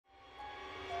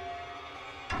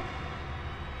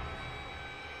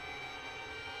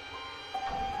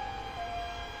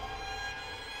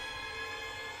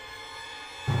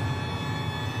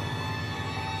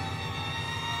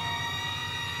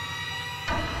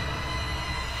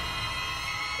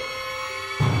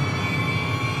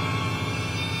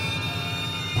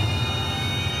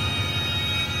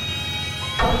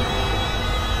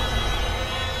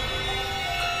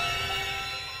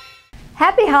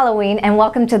Happy Halloween and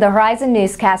welcome to the Horizon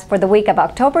Newscast for the week of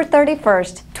October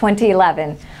 31st,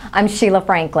 2011. I'm Sheila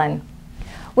Franklin.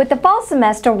 With the fall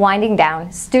semester winding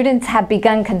down, students have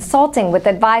begun consulting with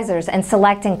advisors and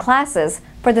selecting classes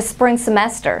for the spring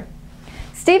semester.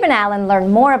 Stephen Allen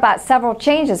learned more about several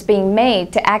changes being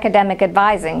made to academic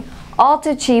advising, all to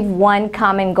achieve one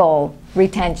common goal: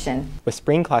 retention. With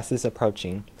spring classes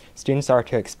approaching, students are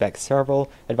to expect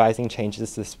several advising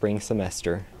changes this spring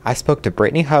semester. I spoke to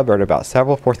Brittany Hubbard about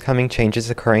several forthcoming changes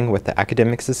occurring with the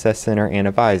Academic Success Center and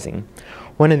advising.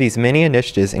 One of these many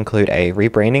initiatives include a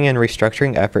rebranding and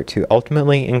restructuring effort to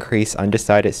ultimately increase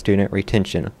undecided student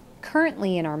retention.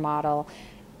 Currently in our model,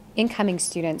 incoming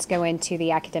students go into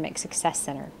the Academic Success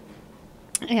Center.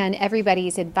 And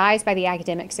everybody's advised by the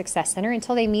Academic Success Center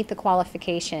until they meet the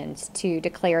qualifications to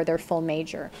declare their full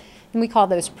major. And we call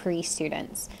those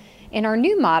pre-students. In our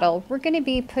new model, we're going to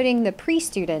be putting the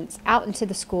pre-students out into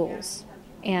the schools,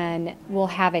 and we'll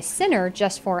have a center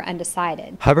just for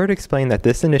undecided. Hubbard explained that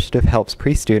this initiative helps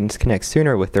pre-students connect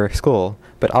sooner with their school,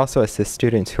 but also assists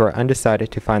students who are undecided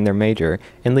to find their major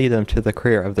and lead them to the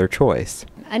career of their choice.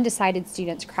 Undecided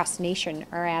students across the nation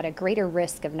are at a greater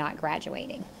risk of not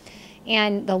graduating.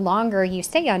 And the longer you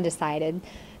stay undecided,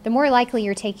 the more likely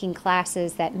you're taking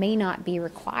classes that may not be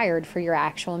required for your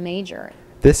actual major.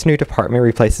 This new department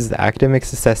replaces the Academic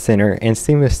Success Center and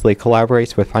seamlessly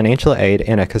collaborates with financial aid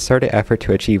in a concerted effort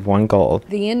to achieve one goal.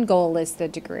 The end goal is the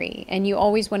degree, and you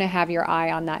always want to have your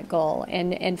eye on that goal.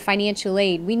 And financial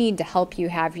aid, we need to help you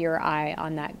have your eye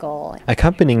on that goal.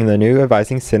 Accompanying the new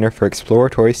Advising Center for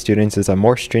Exploratory Students is a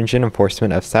more stringent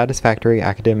enforcement of satisfactory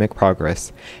academic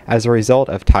progress as a result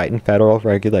of tightened federal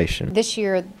regulation. This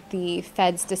year, the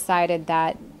feds decided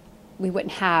that we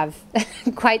wouldn't have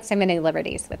quite so many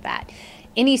liberties with that.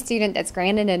 Any student that's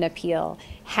granted an appeal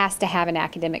has to have an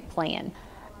academic plan.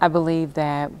 I believe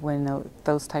that when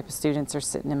those type of students are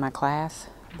sitting in my class,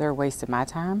 they're wasting my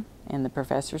time and the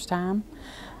professor's time.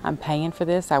 I'm paying for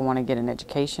this. I want to get an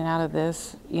education out of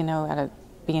this, out of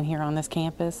being here on this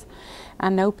campus. I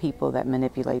know people that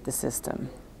manipulate the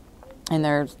system, and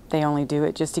they only do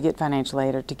it just to get financial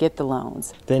aid or to get the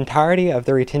loans. The entirety of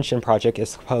the retention project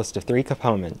is composed of 3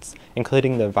 components,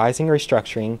 including the advising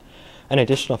restructuring, an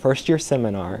additional first-year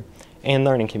seminar, and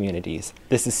learning communities.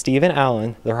 This is Stephen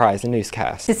Allen, the Horizon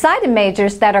Newscast. Decided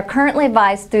majors that are currently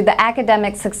advised through the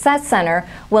Academic Success Center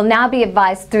will now be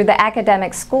advised through the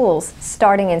academic schools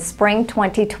starting in spring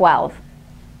 2012.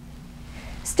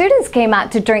 Students came out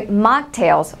to drink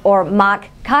mocktails or mock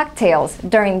cocktails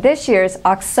during this year's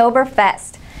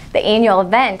Oktoberfest. The annual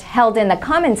event, held in the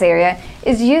Commons area,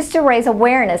 is used to raise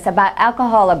awareness about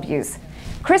alcohol abuse.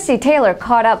 Christy Taylor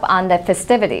caught up on the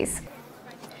festivities.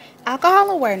 Alcohol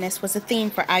awareness was a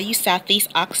theme for IU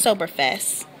Southeast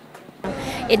Oktoberfest.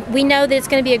 We know that it's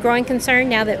going to be a growing concern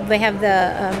now that we have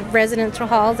the residential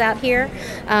halls out here.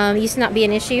 It used to not be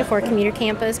an issue for a commuter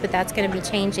campus, but that's going to be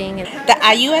changing. The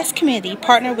IUS committee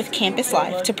partnered with Campus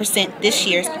Life to present this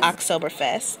year's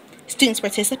Oktoberfest. Students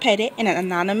participated in an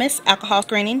anonymous alcohol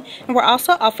screening and were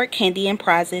also offered candy and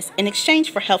prizes in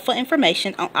exchange for helpful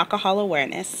information on alcohol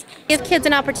awareness. Give kids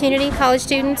an opportunity, college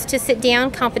students, to sit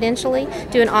down confidentially,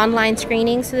 do an online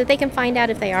screening so that they can find out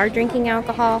if they are drinking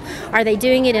alcohol. Are they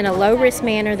doing it in a low-risk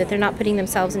manner that they're not putting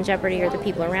themselves in jeopardy or the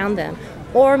people around them?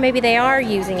 Or maybe they are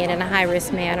using it in a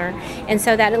high-risk manner, and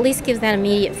so that at least gives that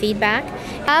immediate feedback.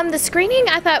 The screening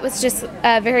I thought was just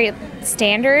very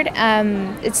standard.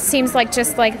 It seems like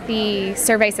just like the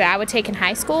surveys that I would take in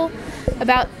high school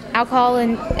about alcohol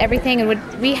and everything, and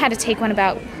we had to take one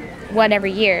about one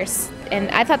every year,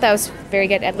 and I thought that was very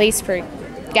good, at least for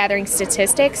gathering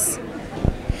statistics.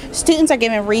 Students are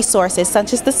given resources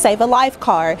such as the Save a Life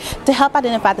card to help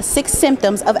identify the 6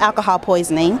 symptoms of alcohol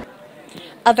poisoning.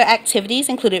 Other activities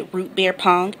included root beer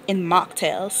pong and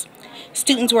mocktails.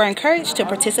 Students were encouraged to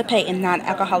participate in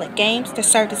non-alcoholic games that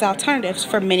served as alternatives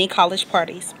for many college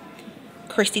parties.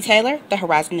 Christy Taylor, the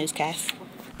Horizon Newscast.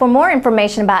 For more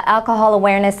information about alcohol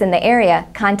awareness in the area,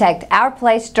 contact Our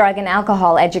Place Drug and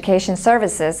Alcohol Education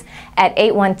Services at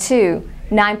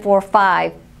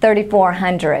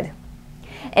 812-945-3400.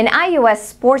 In IUS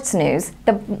sports news,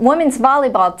 the women's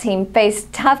volleyball team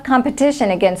faced tough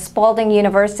competition against Spalding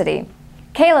University.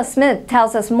 Kayla Smith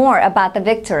tells us more about the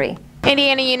victory.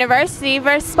 Indiana University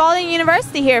versus Spalding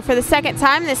University here for the second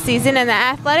time this season in the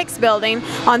athletics building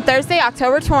on Thursday,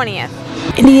 October 20th.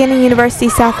 Indiana University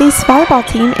Southeast volleyball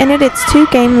team ended its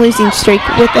 2-game losing streak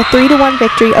with a 3-1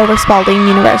 victory over Spalding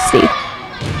University.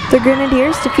 The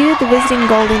Grenadiers defeated the visiting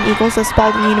Golden Eagles of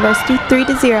Spalding University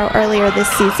 3-0 earlier this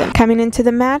season. Coming into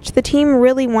the match, the team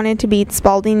really wanted to beat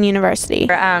Spalding University.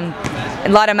 a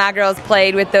lot of my girls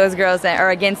played with those girls or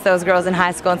against those girls in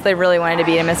high school, and so they really wanted to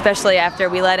beat them, especially after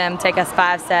we let them take us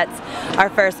 5 sets our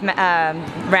first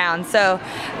round. So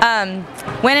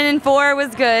winning in 4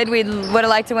 was good. We would have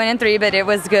liked to win in 3, but it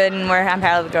was good, and I'm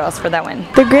proud of the girls for that win.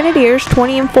 The Grenadiers,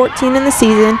 20-14 in the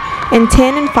season and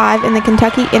 10-5 in the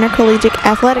Kentucky Intercollegiate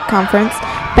Athletic Conference,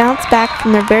 bounced back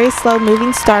from their very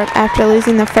slow-moving start after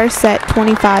losing the first set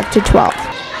 25-12.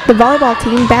 The volleyball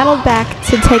team battled back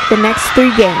to take the next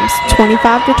 3 games,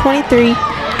 25-23,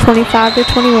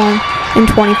 25-21, and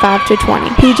 25-20.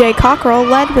 PJ Cockrell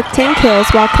led with 10 kills,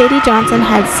 while Katie Johnson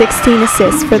had 16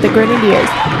 assists for the Grenadiers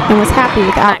and was happy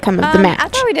with the outcome of the match. I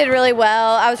thought we did really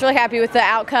well. I was really happy with the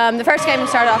outcome. The first game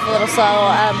started off a little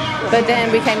slow, but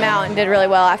then we came out and did really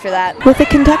well after that. With the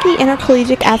Kentucky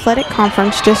Intercollegiate Athletic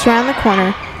Conference just around the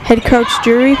corner, head coach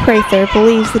Drury Prather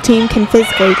believes the team can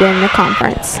physically win the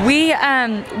conference. We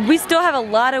still have a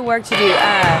lot of work to do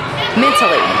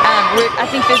mentally. I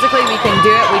think physically we can do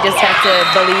it. We just have to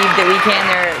believe that we can.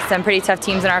 There are some pretty tough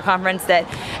teams in our conference that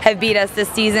have beat us this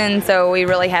season, so we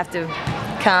really have to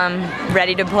come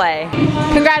ready to play.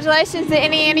 Congratulations to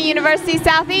Indiana University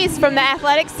Southeast. From the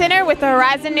Athletics Center with the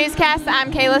Horizon Newscast,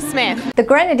 I'm Kayla Smith. The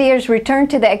Grenadiers return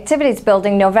to the Activities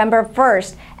Building November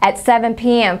 1st at 7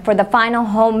 p.m. for the final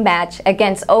home match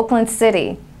against Oakland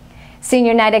City.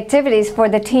 Senior night activities for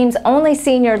the team's only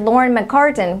senior, Lauren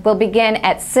McCartan, will begin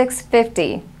at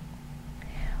 6:50.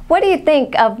 What do you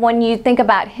think of when you think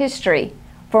about history?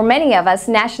 For many of us,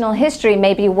 national history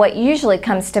may be what usually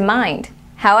comes to mind.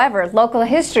 However, local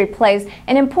history plays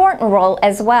an important role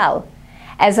as well.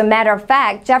 As a matter of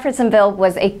fact, Jeffersonville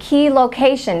was a key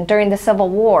location during the Civil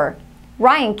War.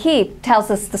 Ryan Keith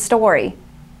tells us the story.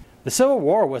 The Civil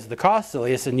War was the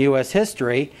costliest in U.S.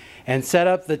 history and set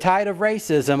up the tide of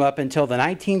racism up until the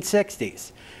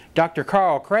 1960s. Dr.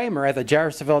 Carl Kramer at the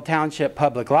Jeffersonville Township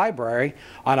Public Library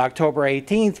on October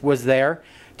 18th was there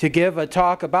to give a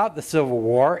talk about the Civil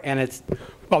War and its...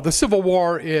 Well, the Civil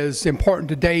War is important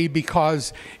today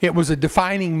because it was a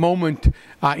defining moment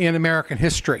in American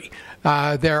history.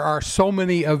 There are so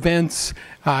many events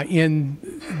in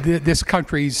this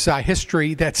country's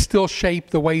history that still shape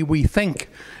the way we think.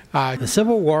 The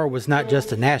Civil War was not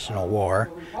just a national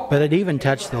war, but it even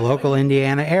touched the local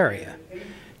Indiana area.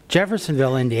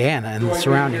 Jeffersonville, Indiana, and the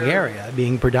surrounding area,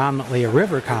 being predominantly a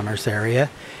river commerce area,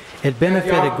 it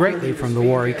benefited greatly from the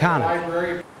war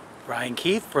economy. Ryan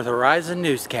Keith for the Horizon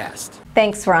Newscast.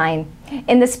 Thanks, Ryan.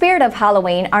 In the spirit of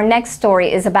Halloween, our next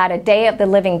story is about a Day of the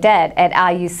Living Dead at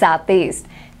IU Southeast.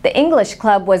 The English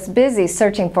Club was busy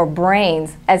searching for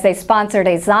brains as they sponsored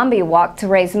a zombie walk to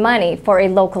raise money for a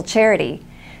local charity.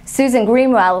 Susan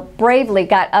Greenwell bravely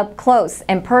got up close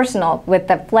and personal with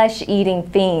the flesh-eating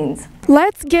fiends.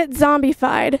 Let's get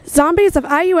zombified. Zombies of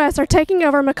IUS are taking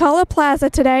over McCullough Plaza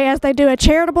today as they do a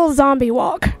charitable zombie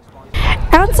walk.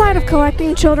 Outside of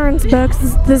collecting children's books,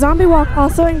 the zombie walk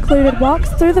also included walks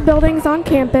through the buildings on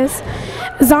campus,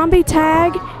 zombie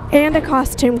tag, and a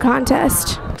costume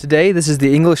contest. Today, this is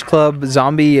the English Club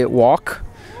Zombie Walk,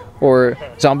 or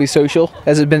Zombie Social,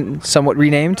 as it's been somewhat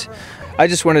renamed. I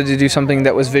just wanted to do something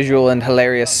that was visual and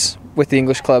hilarious with the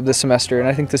English Club this semester, and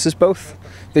I think this is both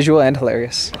visual and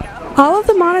hilarious. All of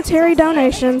the monetary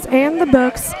donations and the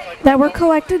books that were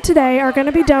collected today are going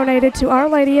to be donated to Our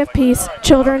Lady of Peace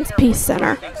Children's Peace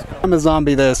Center. I'm a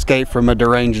zombie that escaped from a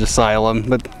deranged asylum,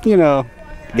 but, you know,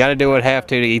 gotta do what I have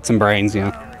to eat some brains, you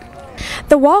know.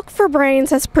 The Walk for Brains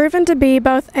has proven to be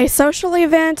both a social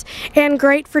event and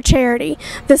great for charity.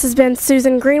 This has been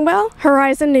Susan Greenwell,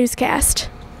 Horizon Newscast.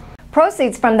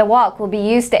 Proceeds from the walk will be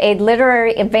used to aid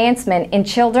literary advancement in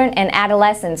children and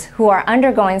adolescents who are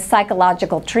undergoing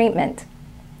psychological treatment.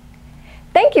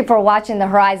 Thank you for watching the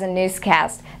Horizon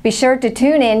Newscast. Be sure to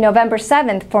tune in November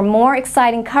 7th for more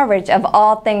exciting coverage of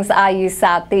all things IU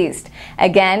Southeast.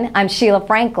 Again, I'm Sheila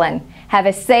Franklin. Have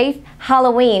a safe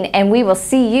Halloween, and we will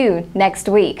see you next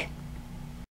week.